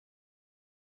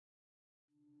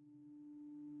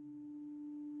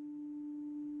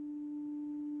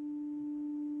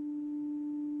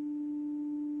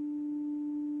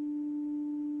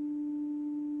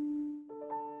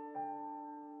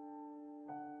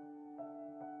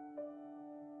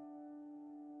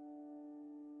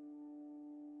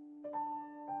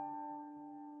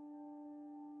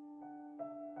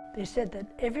They said that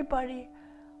everybody,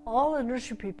 all the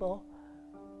nursery people,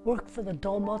 work for the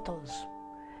domotos.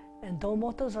 And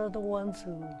domotos are the ones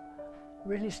who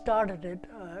really started it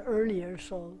earlier,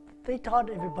 so they taught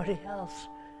everybody else.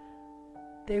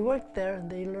 They worked there and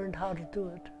they learned how to do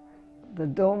it. The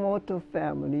Domoto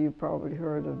family, you probably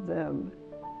heard of them,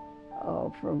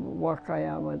 from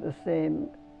Wakayama, the same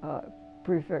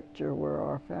prefecture where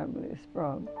our family is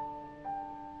from,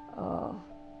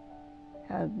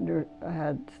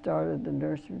 had started the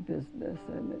nursery business,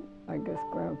 and I guess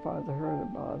Grandfather heard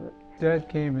about it. Dad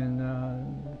came in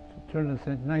turn of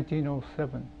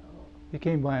 1907. He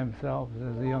came by himself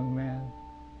as a young man.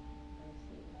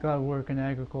 Got to work in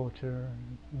agriculture,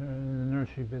 in the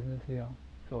nursery business, yeah.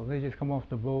 So they just come off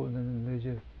the boat and then they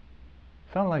just,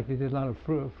 sound like they did a lot of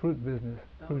fruit business,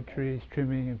 fruit trees,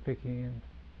 trimming and picking. And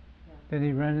then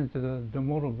he ran into the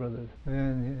Domoto brothers,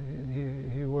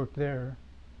 and he worked there.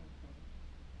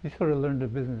 He sort of learned the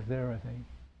business there, I think.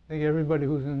 I think everybody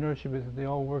who's in the nursery business, they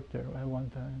all worked there at one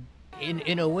time.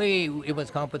 In a way, it was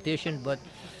competition, but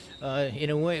in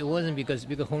a way, it wasn't because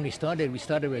when we started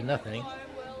with nothing,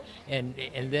 and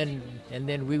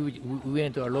then we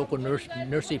went to our local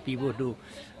nursery people to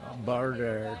borrow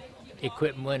their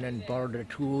equipment and borrow their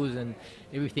tools and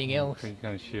everything else. We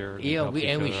kind of shared. Yeah,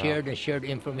 we shared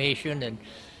information,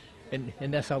 and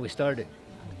that's how we started.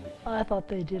 I thought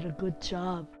they did a good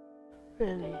job,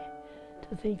 really,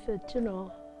 to think that, you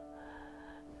know,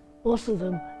 most of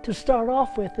them, to start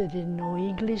off with, they didn't know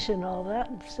English and all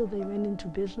that, and so they went into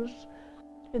business.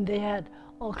 And they had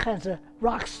all kinds of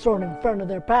rocks thrown in front of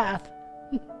their path,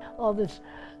 all these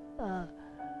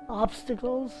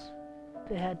obstacles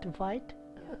they had to fight.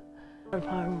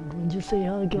 Hard, would you say,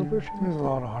 huh, Gilbert? It was a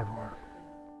lot of hard work.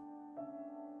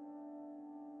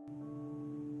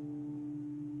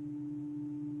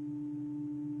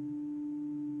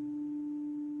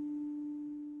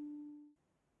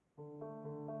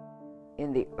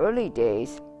 In the early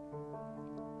days,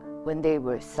 when they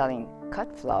were selling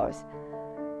cut flowers,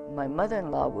 my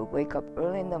mother-in-law would wake up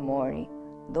early in the morning,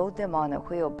 load them on a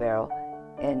wheelbarrow,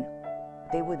 and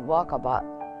they would walk about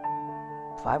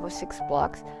 5 or 6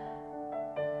 blocks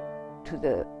to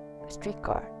the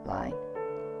streetcar line.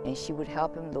 And she would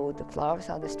help him load the flowers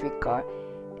on the streetcar,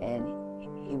 and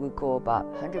he would go about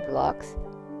 100 blocks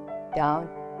down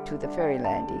to the ferry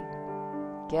landing,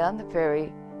 get on the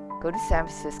ferry, go to San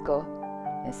Francisco,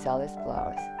 and sell his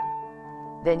flowers.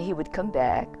 Then he would come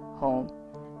back home,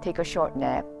 take a short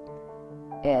nap,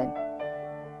 and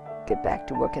get back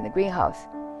to work in the greenhouse.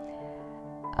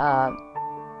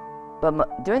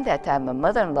 But during that time, my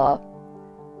mother-in-law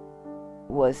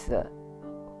was the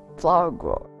flower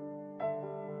grower.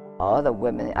 All the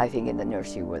women, I think, in the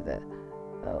nursery were the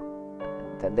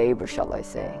labor, shall I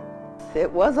say.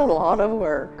 It was a lot of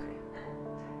work.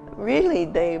 Really,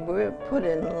 they were put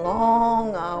in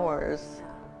long hours,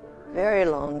 very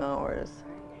long hours.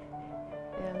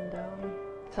 And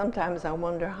sometimes I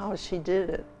wonder how she did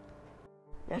it.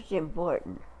 That's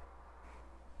important.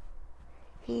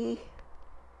 He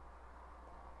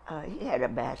had a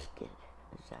basket,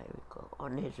 as I recall,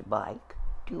 on his bike,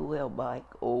 two-wheel bike,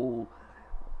 one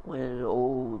of the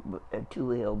old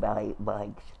two-wheel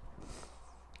bikes.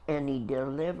 And he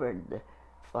delivered the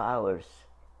flowers,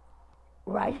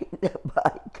 riding the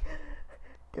bike,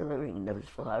 delivering those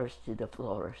flowers to the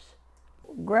florists.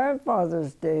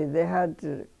 Grandfather's Day, they had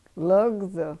to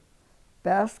lug the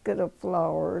basket of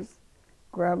flowers.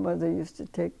 Grandmother used to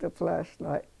take the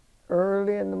flashlight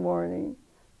early in the morning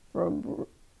from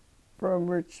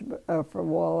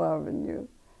Wall Avenue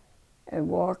and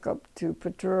walk up to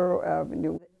Potrero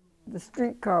Avenue. The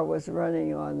streetcar was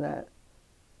running on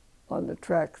the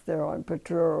tracks there on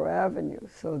Potrero Avenue,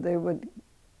 so they would,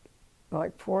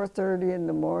 like 4:30 in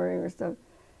the morning or something,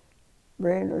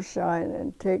 rain or shine,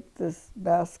 and take this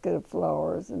basket of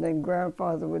flowers, and then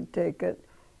Grandfather would take it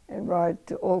and ride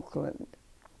to Oakland.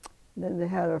 And then they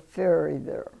had a ferry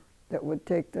there that would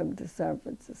take them to San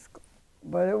Francisco.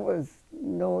 But it was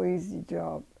no easy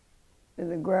job. In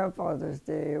the Grandfather's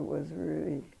Day, it was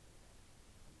really,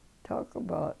 talk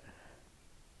about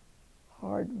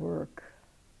hard work.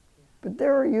 But they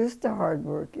were used to hard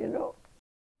work, you know.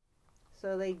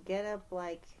 So they'd get up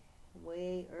like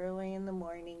way early in the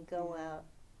morning, go out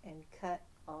and cut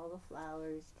all the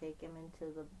flowers, take them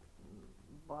into the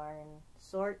barn,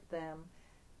 sort them,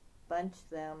 bunch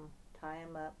them, tie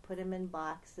them up, put them in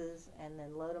boxes, and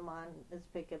then load them on this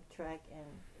pickup truck, and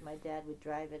my dad would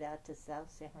drive it out to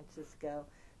South San Francisco,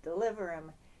 deliver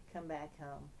them, come back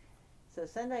home. So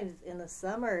sometimes in the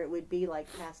summer it would be like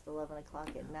past 11 o'clock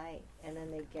at night, and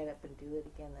then they'd get up and do it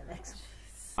again the next day.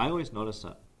 I always noticed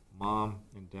that Mom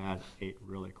and Dad ate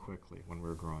really quickly when we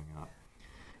were growing up.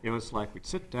 It was like we'd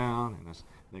sit down and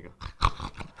they go,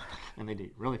 and they'd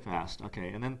eat really fast. Okay,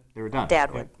 and then they were done.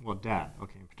 Dad would. Well, Dad,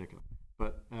 okay, in particular.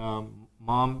 But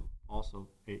Mom also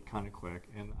ate kind of quick,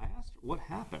 and I asked her, what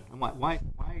happened? I'm like, why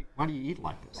do you eat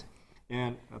like this?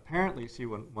 And apparently, see,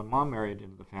 when Mom married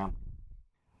into the family,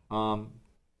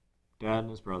 Dad and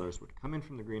his brothers would come in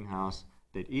from the greenhouse,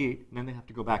 they'd eat, and then they'd have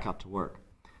to go back out to work.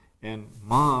 And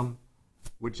Mom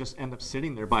would just end up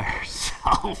sitting there by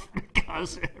herself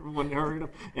because everyone hurried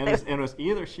up. And it was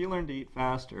either she learned to eat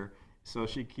faster so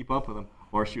she'd keep up with them,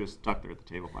 or she was stuck there at the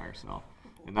table by herself.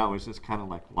 And that was just kind of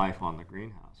like life on the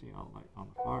greenhouse, you know, like on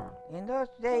the farm. In those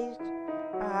days,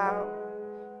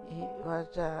 it was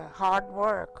hard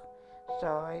work.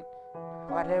 So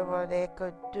whatever they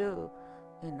could do,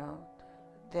 you know,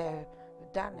 they've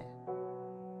done it.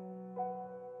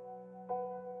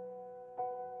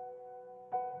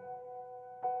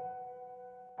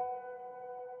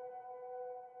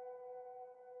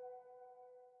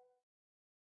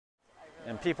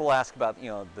 And people ask about, you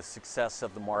know, the success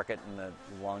of the market and the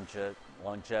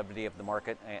longevity of the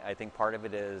market. I think part of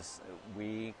it is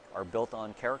we are built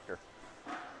on character.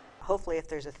 Hopefully, if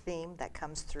there's a theme that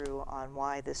comes through on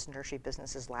why this nursery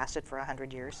business has lasted for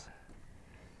 100 years,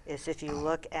 is if you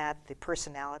look at the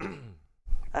personality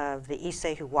of the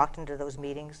Issei who walked into those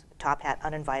meetings, top hat,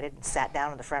 uninvited, and sat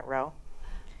down in the front row.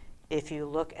 If you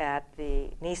look at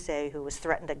the Nisei who was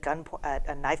threatened at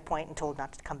a knife point and told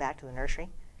not to come back to the nursery.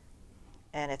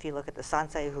 And if you look at the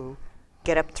Sansei who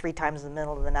get up 3 times in the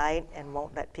middle of the night and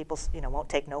won't let people, you know, won't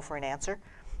take no for an answer,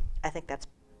 I think that's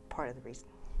part of the reason.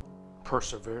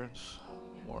 Perseverance,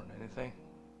 more than anything.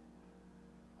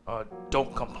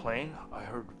 Don't complain. I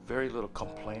heard very little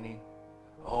complaining.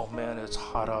 Oh man, it's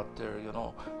hot out there, you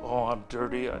know. Oh, I'm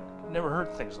dirty. I never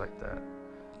heard things like that.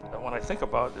 And when I think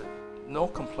about it, no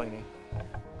complaining.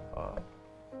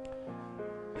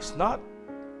 It's not,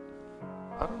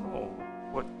 I don't know,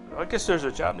 what, I guess there's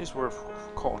a Japanese word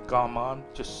called gaman,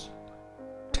 just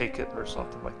take it or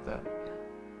something like that.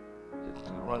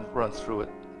 Run through it.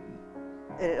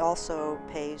 It also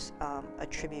pays a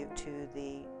tribute to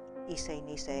the Issei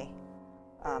Nisei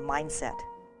mindset.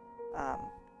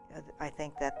 I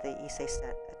think that the Issei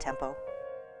set a tempo.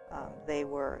 They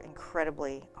were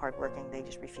incredibly hardworking. They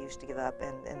just refused to give up,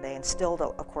 and they instilled,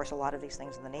 of course, a lot of these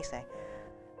things in the Nisei.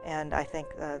 And I think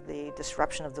the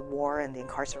disruption of the war and the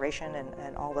incarceration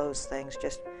and all those things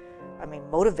just, I mean,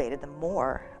 motivated them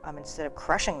more. Instead of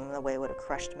crushing them the way it would have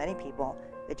crushed many people,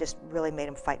 it just really made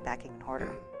them fight back even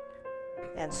harder.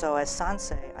 And so as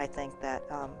Sansei, I think that,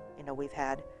 you know, we've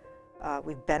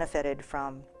benefited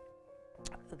from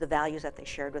the values that they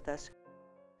shared with us.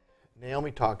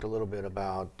 Naomi talked a little bit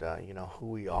about, you know, who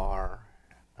we are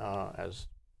as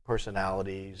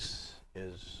personalities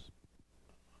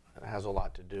has a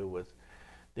lot to do with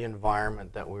the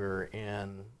environment that we were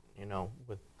in, you know,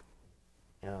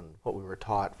 and what we were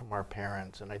taught from our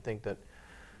parents. And I think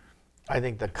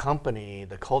the company,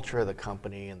 the culture of the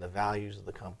company and the values of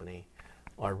the company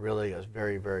are really a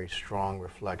very, very strong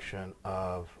reflection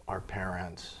of our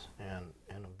parents and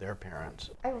of their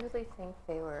parents. I really think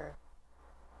they were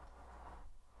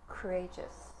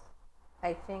courageous.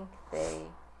 I think they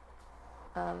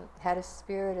had a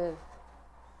spirit of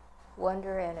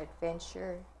wonder and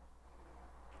adventure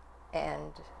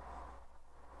and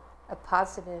a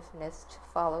positiveness to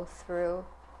follow through,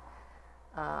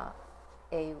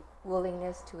 a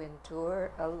willingness to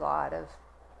endure a lot of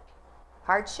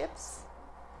hardships.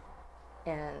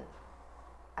 And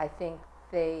I think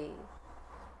they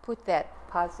put that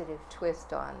positive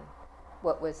twist on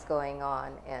what was going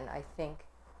on, and I think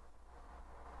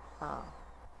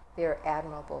they're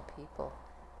admirable people.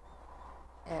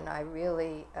 And I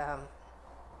really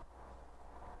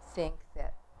think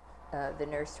that the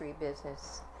nursery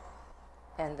business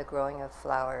and the growing of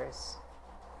flowers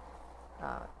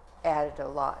added a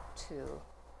lot to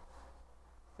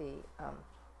the,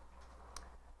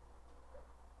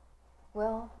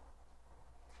 well,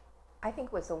 I think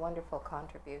it was a wonderful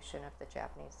contribution of the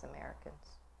Japanese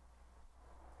Americans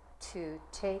to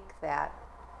take that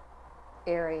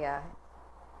area,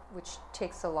 which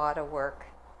takes a lot of work,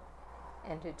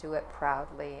 and to do it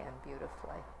proudly and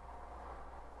beautifully.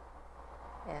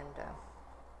 And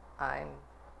I'm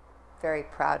very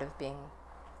proud of being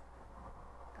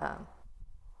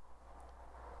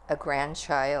a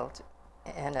grandchild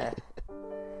and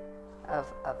of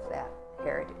that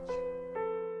heritage.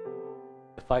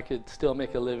 If I could still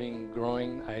make a living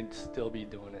growing, I'd still be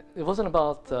doing it. It wasn't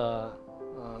about the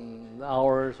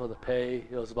hours or the pay.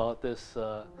 It was about this,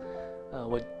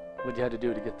 what you had to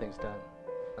do to get things done.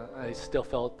 I still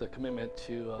felt the commitment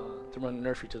to run the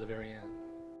nursery to the very end.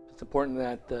 It's important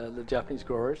that the Japanese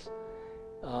growers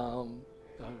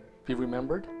be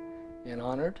remembered and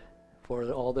honored for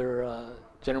all their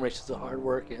generations of hard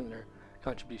work and their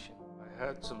contribution. I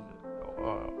had some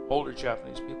older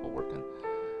Japanese people working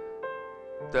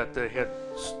that they had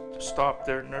stopped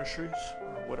their nurseries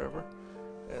or whatever,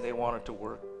 and they wanted to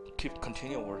work,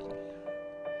 continue working.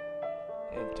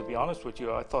 And to be honest with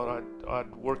you, I thought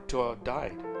I'd work till I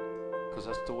died, because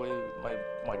that's the way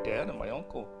my dad and my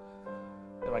uncle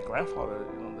and my grandfather,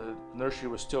 you know, the nursery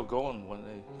was still going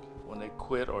when they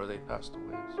quit or they passed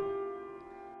away. So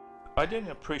I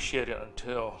didn't appreciate it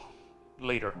until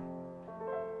later,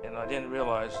 and I didn't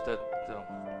realize that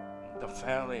the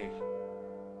family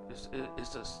is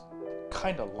this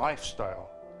kind of lifestyle.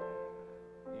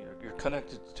 You're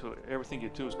connected to everything you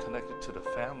do is connected to the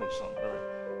family,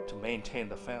 to maintain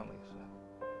the families.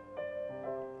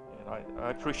 And I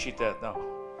appreciate that now.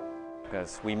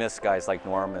 Because we miss guys like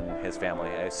Norm and his family.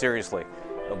 Seriously,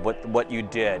 what you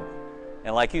did.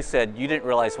 And like you said, you didn't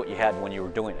realize what you had when you were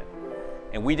doing it.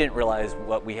 And we didn't realize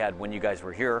what we had when you guys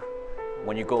were here.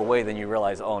 When you go away, then you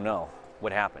realize, oh no,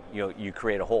 what happened? You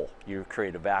create a hole, you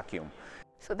create a vacuum.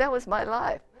 So that was my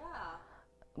life.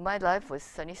 Yeah. My life was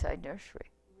Sunnyside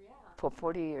Nursery for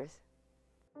 40 years.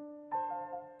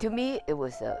 To me, it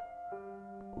was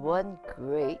one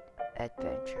great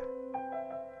adventure.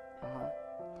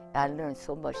 I learned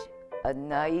so much. A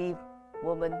naive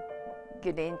woman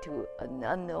getting into an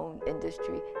unknown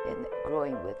industry and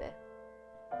growing with it.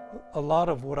 A lot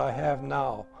of what I have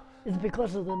now. It's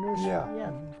because of the nursery, yeah,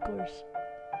 of course.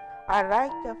 I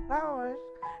like the flowers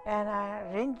and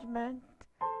arrangement,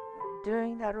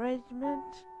 doing the arrangement,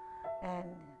 and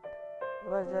it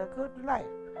was a good life.